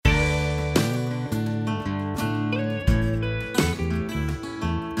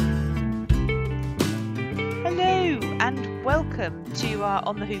Welcome to our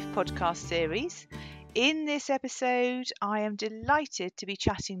On the Hoof podcast series. In this episode, I am delighted to be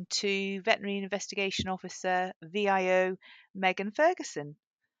chatting to Veterinary Investigation Officer, VIO, Megan Fergusson.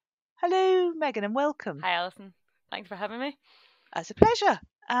 Hello, Megan, and welcome. Hi, Alison. Thanks for having me. It's a pleasure.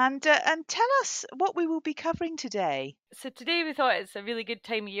 And tell us what we will be covering today. So today we thought it's a really good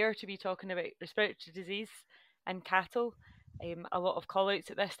time of year to be talking about respiratory disease in cattle. A lot of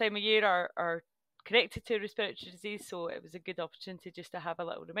call-outs at this time of year are connected to respiratory disease, so it was a good opportunity just to have a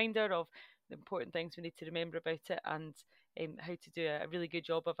little reminder of the important things we need to remember about it and how to do a really good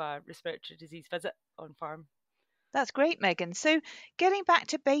job of a respiratory disease visit on farm. That's great, Megan. So getting back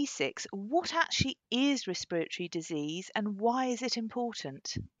to basics, what actually is respiratory disease and why is it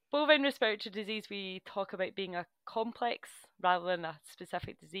important? Bovine respiratory disease, we talk about being a complex rather than a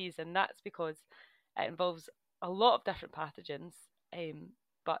specific disease, and that's because it involves a lot of different pathogens,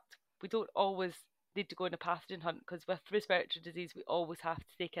 but we don't always need to go on a pathogen hunt, because with respiratory disease we always have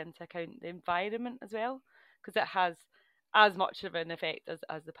to take into account the environment as well, because it has as much of an effect as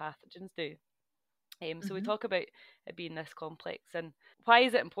the pathogens do. So we talk about it being this complex. And why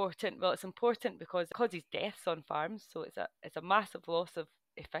is it important? Well, it's important because it causes deaths on farms, so it's a massive loss of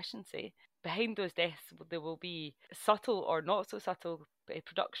efficiency. Behind those deaths there will be subtle or not so subtle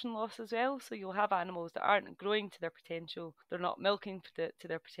production loss as well. So you'll have animals that aren't growing to their potential, they're not milking to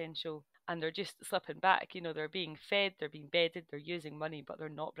their potential, and they're just slipping back. They're being fed, they're being bedded, they're using money, but they're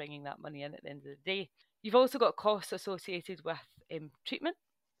not bringing that money in at the end of the day. You've also got costs associated with treatment.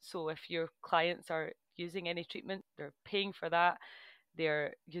 So if your clients are using any treatment, they're paying for that.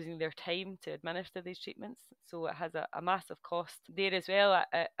 They're using their time to administer these treatments. So it has a massive cost there as well.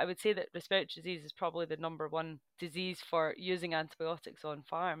 I would say that respiratory disease is probably the number one disease for using antibiotics on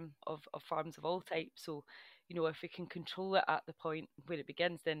farm, of farms of all types. So, if we can control it at the point where it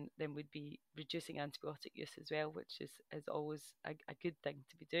begins, then we'd be reducing antibiotic use as well, which is always a good thing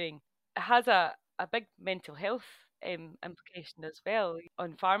to be doing. It has a big mental health implication as well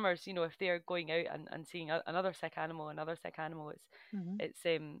on farmers. If they're going out and seeing another sick animal, it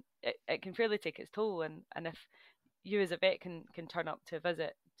can fairly take its toll. And if you as a vet can turn up to a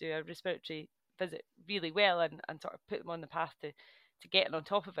visit, do a respiratory visit really well, and sort of put them on the path to getting on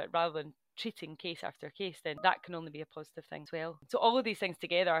top of it rather than treating case after case, then that can only be a positive thing as well. So all of these things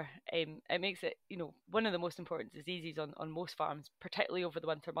together, it makes it one of the most important diseases on most farms, particularly over the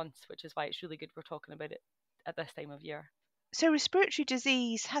winter months, which is why it's really good we're talking about it at this time of year. So respiratory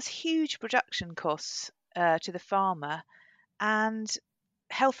disease has huge production costs to the farmer, and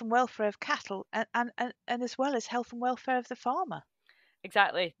health and welfare of cattle, and as well as health and welfare of the farmer.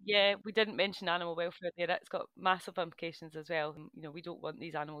 Exactly. Yeah, we didn't mention animal welfare there. It's got massive implications as well. We don't want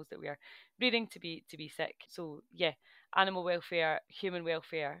these animals that we are breeding to be sick. So yeah, animal welfare, human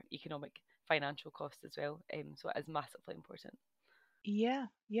welfare, economic, financial costs as well. So it is massively important. Yeah,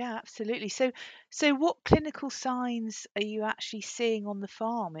 absolutely. So what clinical signs are you actually seeing on the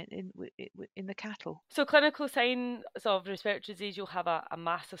farm in the cattle? So clinical signs of respiratory disease, you'll have a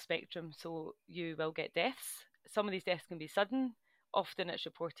massive spectrum. So you will get deaths. Some of these deaths can be sudden. Often it's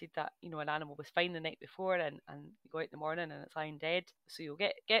reported that an animal was fine the night before, and you go out in the morning and it's lying dead. So you'll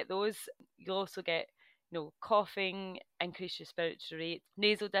get those. You'll also get coughing, increased respiratory rate,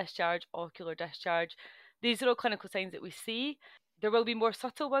 nasal discharge, ocular discharge. These are all clinical signs that we see. There will be more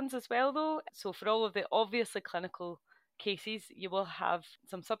subtle ones as well, though. So for all of the obviously clinical cases, you will have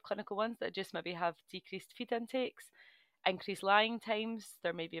some subclinical ones that just maybe have decreased feed intakes, increased lying times,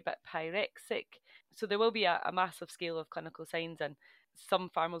 there may be a bit pyrexic. So there will be a massive scale of clinical signs, and some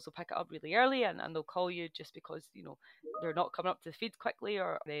farmers will pick it up really early and they'll call you just because they're not coming up to the feed quickly,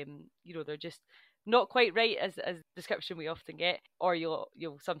 or they're just not quite right as description we often get. Or you'll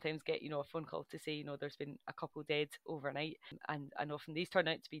sometimes get a phone call to say there's been a couple dead overnight, and often these turn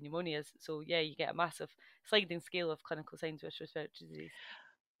out to be pneumonias. So yeah, you get a massive sliding scale of clinical signs with respiratory disease.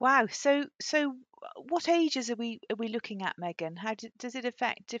 Wow. So what ages are we looking at, Megan? How does it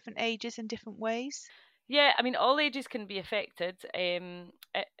affect different ages in different ways? Yeah, I mean, all ages can be affected.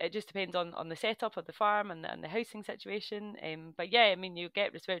 It just depends on the setup of the farm and the housing situation. But yeah, I mean, you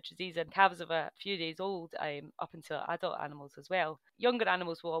get respiratory disease in calves of a few days old, up until adult animals as well. Younger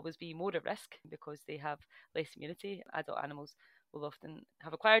animals will always be more at risk because they have less immunity. Adult animals will often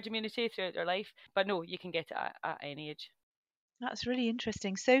have acquired immunity throughout their life. But no, you can get it at any age. That's really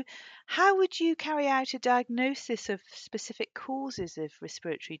interesting. So how would you carry out a diagnosis of specific causes of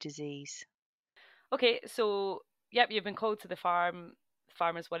respiratory disease? Okay, so yep, you've been called to the farm. The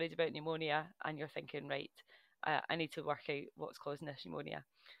farmer's worried about pneumonia, and you're thinking, right, I need to work out what's causing this pneumonia.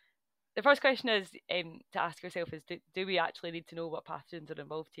 The first question is to ask yourself is, do we actually need to know what pathogens are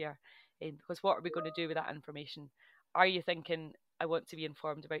involved here? Because what are we going to do with that information? Are you thinking, I want to be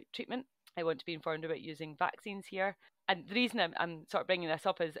informed about treatment? I want to be informed about using vaccines here. And the reason I'm sort of bringing this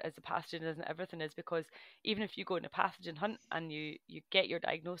up as the pathogen isn't everything is because even if you go on a pathogen hunt and you get your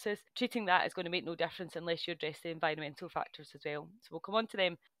diagnosis, treating that is going to make no difference unless you address the environmental factors as well. So we'll come on to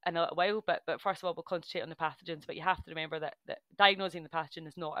them in a little while, but first of all, we'll concentrate on the pathogens. But you have to remember that diagnosing the pathogen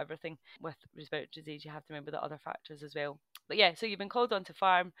is not everything. With respiratory disease, you have to remember the other factors as well. But yeah, so you've been called on to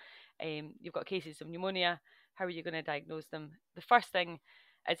farm, you've got cases of pneumonia. How are you going to diagnose them? The first thing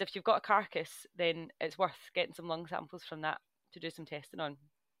is if you've got a carcass, then it's worth getting some lung samples from that to do some testing on.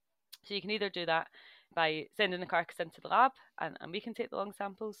 So you can either do that by sending the carcass into the lab and we can take the lung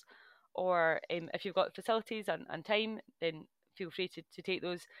samples, or if you've got facilities and time, then feel free to take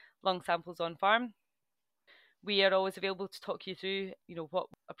those lung samples on farm. We are always available to talk you through, what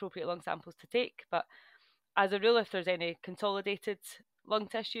appropriate lung samples to take, but as a rule, if there's any consolidated lung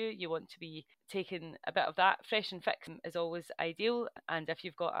tissue, you want to be taking a bit of that. Fresh and fixed is always ideal. And if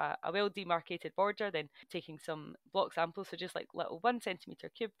you've got a well demarcated border, then taking some block samples, so just like little 1 centimetre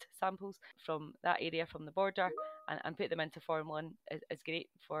cubed samples from that area from the border and put them into formalin is great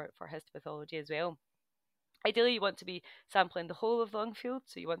for histopathology as well. Ideally, you want to be sampling the whole of the lung field.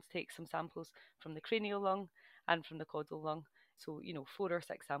 So you want to take some samples from the cranial lung and from the caudal lung. So, 4 or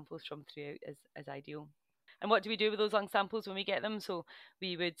 6 samples from throughout is ideal. And what do we do with those lung samples when we get them? So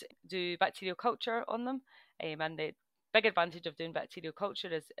we would do bacterial culture on them. And the big advantage of doing bacterial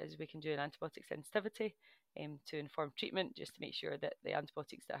culture is we can do an antibiotic sensitivity to inform treatment, just to make sure that the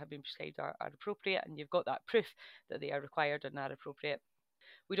antibiotics that have been prescribed are appropriate, and you've got that proof that they are required and are appropriate.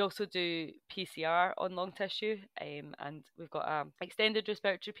 We'd also do PCR on lung tissue, and we've got an extended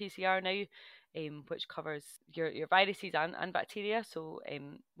respiratory PCR now, which covers your viruses and bacteria. So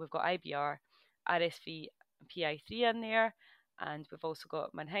we've got IBR, RSV, PI3 in there, and we've also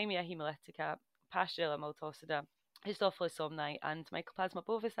got Mannheimia hemolytica, Pasteurella multocida, Haemophilus somni, and Mycoplasma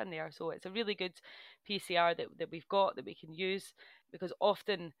bovis in there. So it's a really good PCR that we've got that we can use, because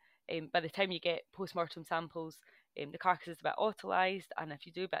often by the time you get post-mortem samples, the carcass is a bit autolyzed, and if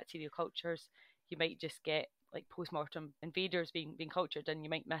you do bacterial cultures, you might just get like post-mortem invaders being cultured, and you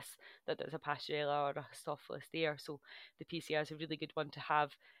might miss that there's a Pasteurella or a Haemophilus there. So the PCR is a really good one to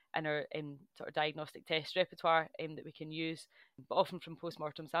have in our sort of diagnostic test repertoire that we can use. But often from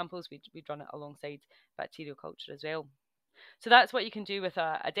post-mortem samples, we'd run it alongside bacterial culture as well. So that's what you can do with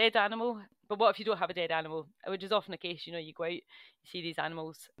a dead animal. But what if you don't have a dead animal? Which is often the case. You go out, you see these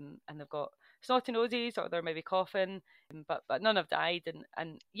animals and they've got snotty noses, or they're maybe coughing, but none have died.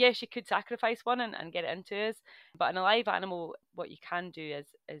 And yes, you could sacrifice one and get it into us. But in a live animal, what you can do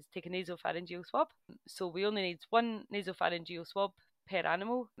is take a nasopharyngeal swab. So we only need one nasopharyngeal swab per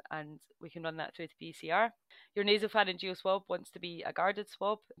animal, and we can run that through the PCR. Your nasopharyngeal swab wants to be a guarded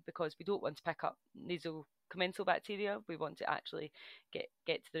swab, because we don't want to pick up commensal bacteria. We want to actually get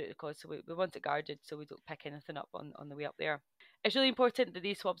to the root cause, so we want it guarded so we don't pick anything up on the way up there. It's really important that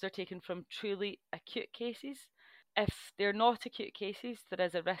these swabs are taken from truly acute cases. If they're not acute cases, there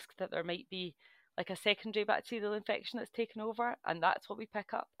is a risk that there might be like a secondary bacterial infection that's taken over, and that's what we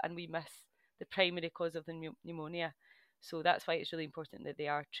pick up, and we miss the primary cause of the pneumonia. So that's why it's really important that they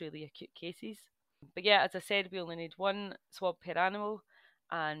are truly acute cases. But yeah, as I said, we only need one swab per animal,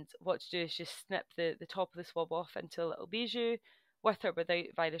 and what to do is just snip the top of the swab off into a little bijou, with or without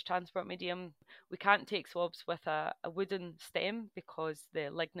virus transport medium. We can't take swabs with a wooden stem, because the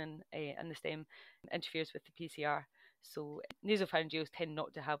lignin in the stem interferes with the PCR. So nasopharyngeals tend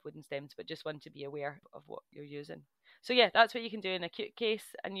not to have wooden stems, but just want to be aware of what you're using. So yeah, that's what you can do in an acute case.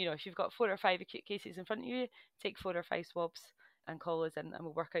 And if you've got 4 or 5 acute cases in front of you, take 4 or 5 swabs and call us, and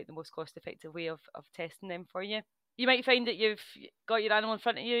we'll work out the most cost effective way of testing them for you. You might find that you've got your animal in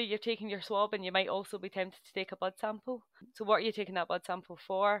front of you, you're taking your swab, and you might also be tempted to take a blood sample. So what are you taking that blood sample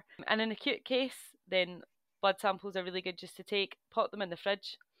for? In an acute case, then blood samples are really good just to take, pop them in the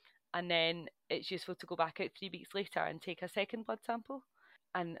fridge, and then it's useful to go back out 3 weeks later and take a second blood sample.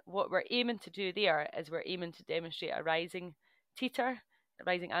 And what we're aiming to do there is we're aiming to demonstrate a rising titer, a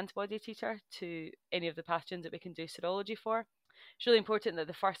rising antibody titer to any of the pathogens that we can do serology for. It's really important that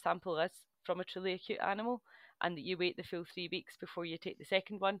the first sample is from a truly acute animal, and that you wait the full 3 weeks before you take the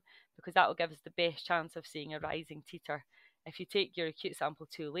second one, because that will give us the best chance of seeing a rising titer. If you take your acute sample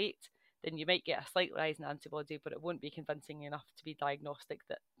too late, then you might get a slight rise in antibody, but it won't be convincing enough to be diagnostic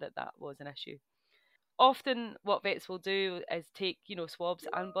that was an issue. Often what vets will do is take, swabs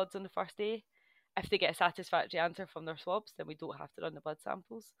and bloods on the first day. If they get a satisfactory answer from their swabs, then we don't have to run the blood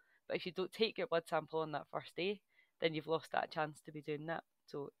samples. But if you don't take your blood sample on that first day, then you've lost that chance to be doing that.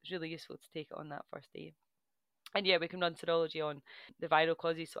 So it's really useful to take it on that first day. And yeah, we can run serology on the viral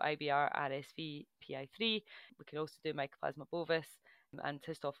causes, so IBR, RSV, PI3. We can also do Mycoplasma bovis and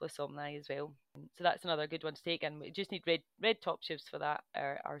Histophilus somni as well. So that's another good one to take, and we just need red top tubes for that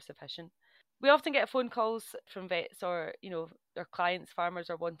are sufficient. We often get phone calls from vets, or their clients, farmers,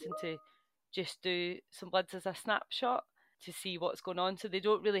 are wanting to just do some bloods as a snapshot to see what's going on. So they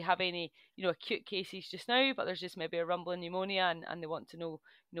don't really have any acute cases just now, but there's just maybe a rumbling pneumonia, and they want to know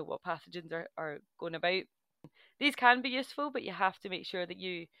what pathogens are going about. These can be useful, but you have to make sure that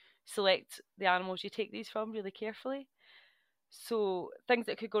you select the animals you take these from really carefully. So things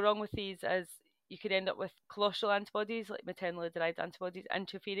that could go wrong with these is you could end up with colostral antibodies, like maternally derived antibodies,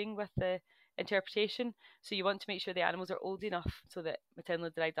 interfering with the interpretation. So you want to make sure the animals are old enough so that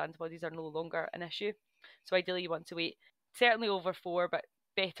maternally derived antibodies are no longer an issue. So ideally you want to wait certainly over 4, but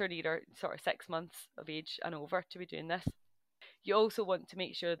better nearer sort of 6 months of age and over to be doing this. You also want to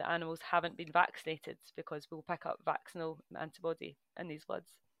make sure that animals haven't been vaccinated, because we'll pick up vaccinal antibody in these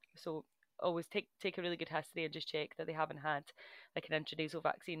bloods. So always take a really good history and just check that they haven't had like an intranasal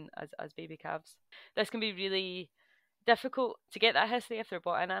vaccine as baby calves. This can be really difficult to get that history if they're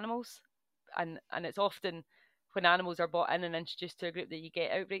bought in animals, and it's often when animals are bought in and introduced to a group that you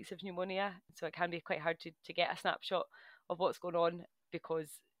get outbreaks of pneumonia. So it can be quite hard to get a snapshot of what's going on, because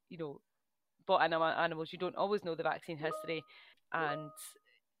bought in animals, you don't always know the vaccine history, and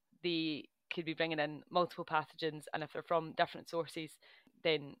they could be bringing in multiple pathogens, and if they're from different sources,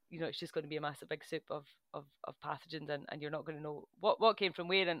 then it's just going to be a massive big soup of pathogens, and you're not going to know what came from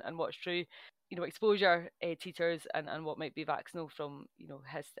where and what's true. Exposure titers and what might be vaccinal from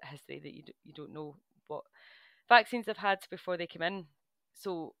history that you don't know what vaccines have had before they come in.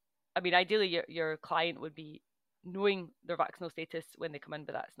 So I mean, ideally your client would be knowing their vaccinal status when they come in,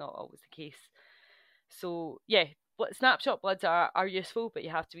 but that's not always the case. So yeah, snapshot bloods are useful, but you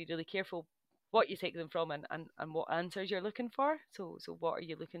have to be really careful what you take them from and what answers you're looking for. So what are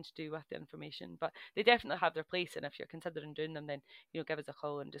you looking to do with the information? But they definitely have their place, and if you're considering doing them, then give us a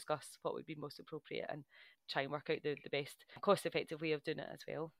call and discuss what would be most appropriate, and try and work out the best cost-effective way of doing it as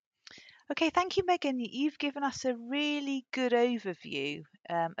well. Okay, thank you, Megan. You've given us a really good overview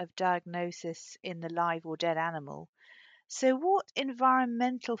of diagnosis in the live or dead animal. So what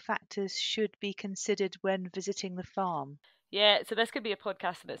environmental factors should be considered when visiting the farm? Yeah, so this could be a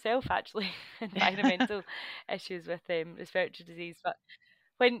podcast in itself, actually, environmental issues with respiratory disease. But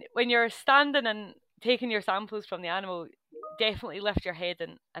when you're standing and taking your samples from the animal, definitely lift your head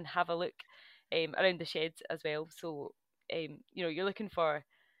and have a look around the sheds as well. So you're looking for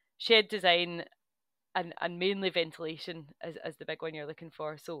shed design and mainly ventilation is the big one you're looking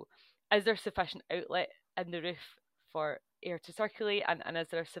for. So is there sufficient outlet in the roof for air to circulate, and is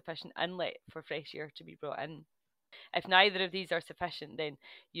there sufficient inlet for fresh air to be brought in? If neither of these are sufficient, then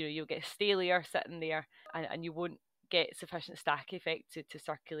you'll get stale air sitting there, and you won't get sufficient stack effect to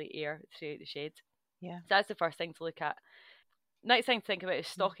circulate air throughout the shed. Yeah. So that's the first thing to look at. Next thing to think about is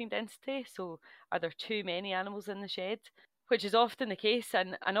stocking density. So are there too many animals in the shed? Which is often the case,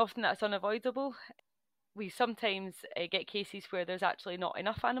 and often that's unavoidable. We sometimes get cases where there's actually not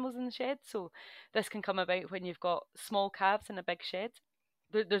enough animals in the shed. So this can come about when you've got small calves in a big shed.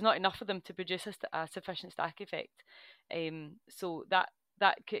 There's not enough of them to produce a sufficient stack effect. So that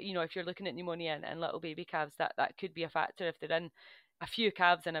could, if you're looking at pneumonia and little baby calves, that could be a factor. If they're in a few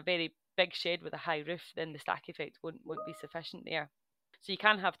calves in a very big shed with a high roof, then the stack effect won't be sufficient there. So you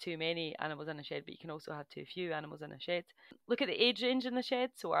can have too many animals in a shed, but you can also have too few animals in a shed. Look at the age range in the shed.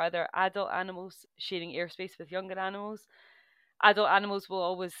 So are there adult animals sharing airspace with younger animals? Adult animals will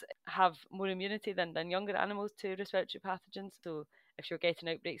always have more immunity than younger animals to respiratory pathogens. So if you're getting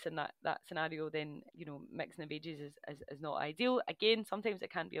outbreaks in that scenario, then mixing of ages is not ideal. Again, sometimes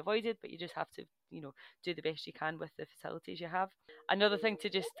it can be avoided, but you just have to do the best you can with the facilities you have. Another thing to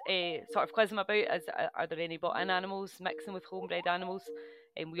just sort of quiz them about is, are there any bought-in animals mixing with home-bred animals?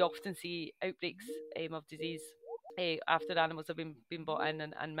 We often see outbreaks of disease after animals have been bought in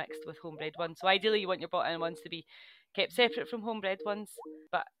and mixed with home-bred ones. So ideally you want your bought-in ones to be kept separate from home-bred ones,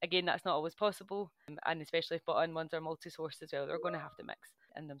 but again that's not always possible, and especially if bought-in ones are multi-sourced as well, they're going to have to mix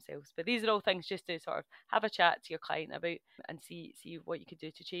in themselves. But these are all things just to sort of have a chat to your client about and see what you could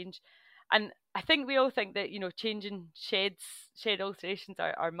do to change. And I think we all think that changing shed alterations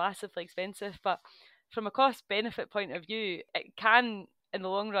are massively expensive, but from a cost benefit point of view, it can in the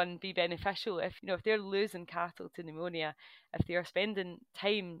long run be beneficial. If they're losing cattle to pneumonia, if they are spending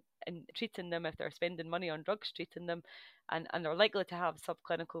time in treating them, if they're spending money on drugs treating them, and they're likely to have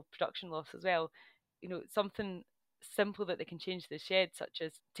subclinical production loss as well, something simple that they can change the shed, such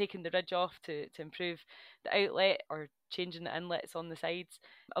as taking the ridge off to improve the outlet, or changing the inlets on the sides.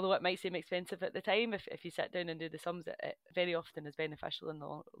 Although it might seem expensive at the time, if you sit down and do the sums, it very often is beneficial in the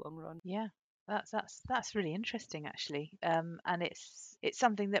long run. Yeah, that's really interesting, actually, and it's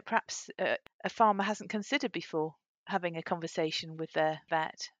something that perhaps a farmer hasn't considered before, having a conversation with their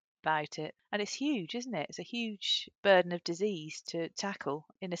vet about it. And it's huge, isn't it? It's a huge burden of disease to tackle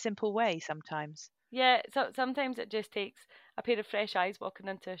in a simple way sometimes. Yeah, so sometimes it just takes a pair of fresh eyes walking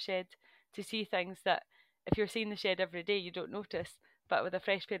into a shed to see things that if you're seeing the shed every day, you don't notice. But with a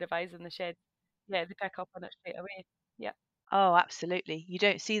fresh pair of eyes in the shed, yeah, they pick up on it straight away. Yeah. Oh, absolutely. You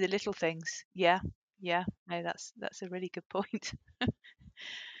don't see the little things. Yeah, yeah. No, that's a really good point.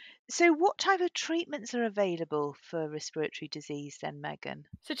 So, what type of treatments are available for respiratory disease then, Megan?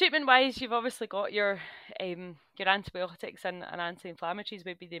 So treatment wise, you've obviously got your antibiotics and anti-inflammatories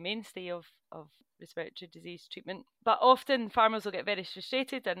would be the mainstay of respiratory disease treatment. But often farmers will get very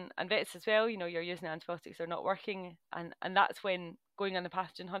frustrated, and vets as well. You're using antibiotics, they're not working, and that's when going on the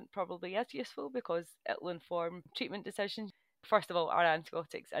pathogen hunt probably is useful, because it will inform treatment decisions. First of all, are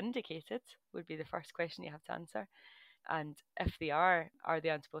antibiotics indicated would be the first question you have to answer. And if they are the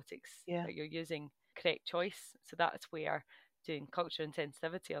antibiotics that you're using correct choice? So that's where doing culture and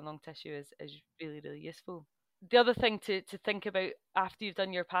sensitivity on lung tissue is really, really useful. The other thing to think about after you've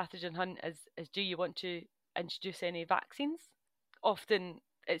done your pathogen hunt is do you want to introduce any vaccines? Often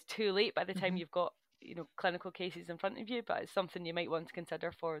it's too late by the time you've got clinical cases in front of you, but it's something you might want to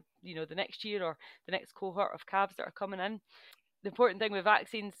consider for the next year or the next cohort of calves that are coming in. The important thing with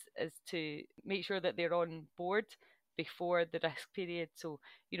vaccines is to make sure that they're on board before the risk period. So,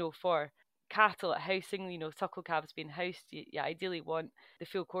 for cattle at housing, suckle calves being housed, you ideally want the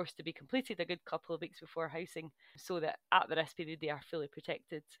full course to be completed a good couple of weeks before housing, so that at the risk period they are fully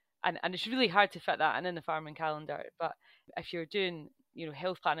protected. And it's really hard to fit that in the farming calendar. But if you're doing,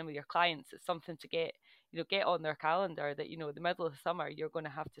 health planning with your clients, it's something to get on their calendar that, the middle of the summer, you're going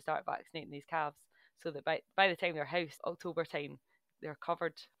to have to start vaccinating these calves, so that by the time they're housed, October time, they're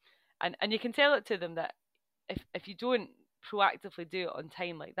covered. And you can tell it to them that if you don't proactively do it on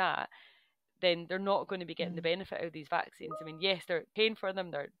time like that, then they're not going to be getting the benefit of these vaccines. I mean, yes, they're paying for them,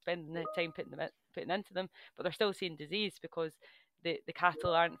 they're spending the time putting into them, but they're still seeing disease because the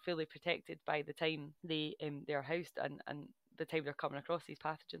cattle aren't fully protected by the time they're housed and the time they're coming across these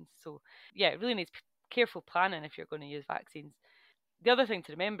pathogens. So yeah, it really needs careful planning if you're going to use vaccines. The other thing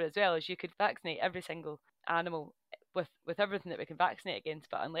to remember as well is you could vaccinate every single animal with everything that we can vaccinate against,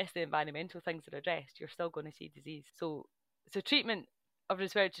 but unless the environmental things are addressed, you're still going to see disease. So treatment of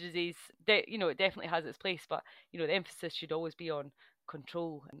respiratory disease, it definitely has its place, but the emphasis should always be on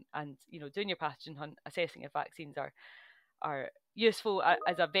control and doing your pathogen hunt, assessing if vaccines are useful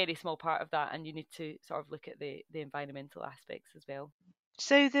as a very small part of that, and you need to sort of look at the environmental aspects as well.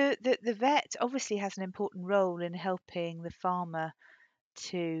 So the vet obviously has an important role in helping the farmer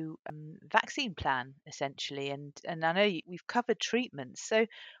to vaccine plan essentially, and I know we've covered treatments. So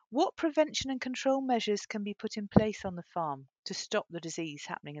what prevention and control measures can be put in place on the farm to stop the disease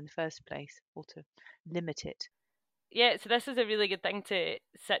happening in the first place, or to limit it? Yeah, so this is a really good thing to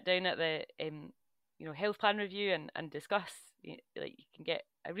sit down at the health plan review and discuss. Like, you can get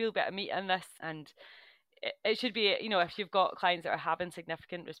a real bit of meat in this, and it should be, if you've got clients that are having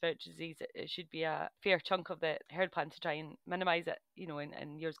significant respiratory disease, it should be a fair chunk of the herd plan to try and minimise it,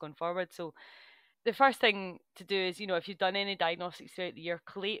 in years going forward. So the first thing to do is, if you've done any diagnostics throughout the year,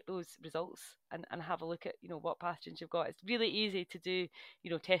 collate those results and have a look at, what pathogens you've got. It's really easy to do,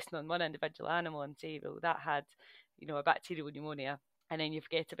 testing on one individual animal and say, well, that had, a bacterial pneumonia, and then you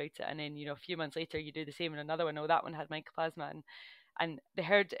forget about it. And then, a few months later, you do the same in another one. Oh, that one had mycoplasma. And the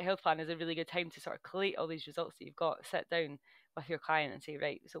herd health plan is a really good time to sort of collate all these results that you've got, sit down with your client and say,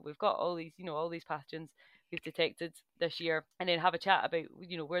 right, so we've got all these, all these pathogens we've detected this year, and then have a chat about,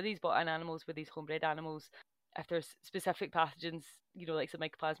 were these bought in animals, were these homebred animals? If there's specific pathogens, like some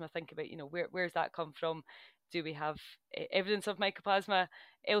mycoplasma, think about, where's that come from? Do we have evidence of mycoplasma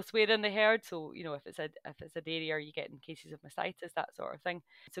elsewhere in the herd? So, if it's a dairy, are you getting cases of mastitis, that sort of thing?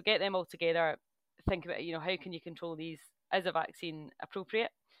 So get them all together, think about, how can you control these? Is a vaccine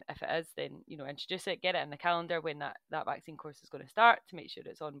appropriate? If it is, then introduce it, get it in the calendar when that vaccine course is going to start, to make sure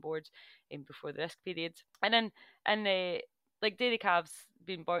it's on board before the risk period. And then like dairy calves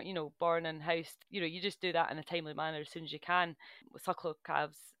being born and housed, you just do that in a timely manner as soon as you can. With suckle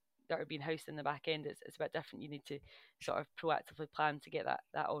calves that are being housed in the back end, it's a bit different. You need to sort of proactively plan to get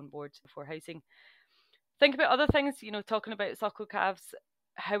that on board before housing. Think about other things, talking about suckle calves.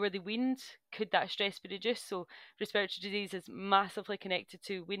 how are they weaned? Could that stress be reduced? So respiratory disease is massively connected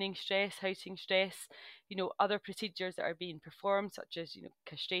to weaning stress, housing stress, other procedures that are being performed, such as,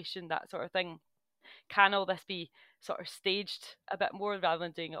 castration, that sort of thing. Can all this be sort of staged a bit more rather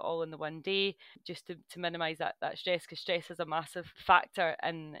than doing it all in the one day, just to minimise that stress, because stress is a massive factor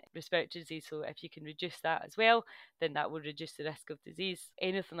in respiratory disease. So if you can reduce that as well, then that will reduce the risk of disease.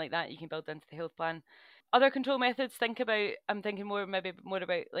 Anything like that you can build into the health plan. Other control methods, I'm thinking maybe more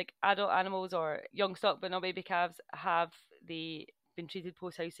about like adult animals or young stock but not baby calves. Have they been treated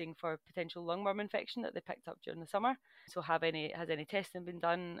post-housing for potential lungworm infection that they picked up during the summer? So has any testing been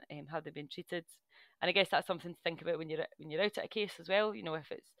done? Have they been treated? And I guess that's something to think about when you're out at a case as well.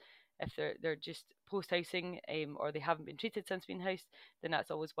 If they're just post-housing or they haven't been treated since being housed, then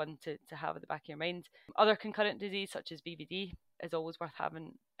that's always one to have at the back of your mind. Other concurrent disease such as BVD is always worth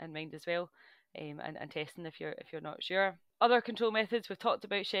having in mind as well. And testing if you're not sure. Other control methods, we've talked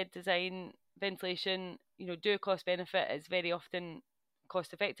about shed design, ventilation. Do a cost benefit. It's very often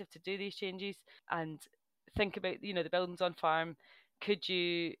cost effective to do these changes, and think about the buildings on farm. Could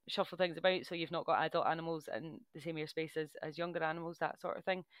you shuffle things about so you've not got adult animals in the same airspace as younger animals, that sort of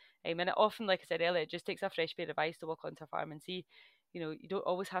thing. And it often, like I said earlier, it just takes a fresh pair of eyes to walk onto a farm and see. You don't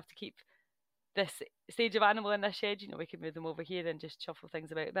always have to keep this stage of animal in this shed. We can move them over here and just shuffle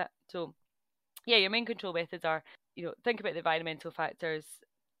things about a bit. So yeah, your main control methods are, think about the environmental factors,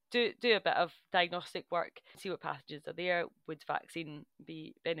 do a bit of diagnostic work, see what pathogens are there. Would vaccine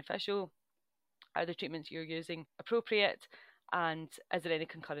be beneficial? Are the treatments you're using appropriate? And is there any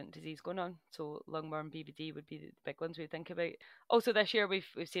concurrent disease going on? So lungworm, BVD would be the big ones we think about. Also this year we've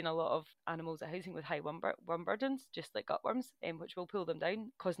seen a lot of animals at housing with high worm burdens, just like gutworms, which will pull them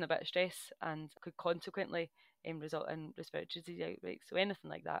down, causing a bit of stress and could consequently result in respiratory disease outbreaks. So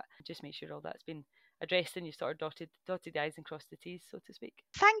anything like that, just make sure all that's been addressed and you've sort of dotted the I's and crossed the T's, so to speak.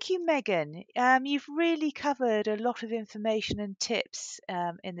 Thank you, Megan. You've really covered a lot of information and tips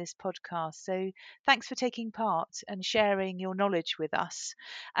in this podcast. So thanks for taking part and sharing your knowledge with us.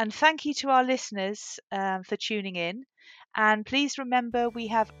 And thank you to our listeners for tuning in. And please remember, we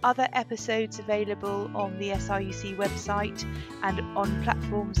have other episodes available on the SRUC website and on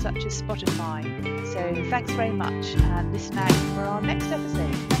platforms such as Spotify. So thanks very much, and listen out for our next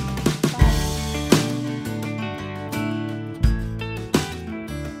episode.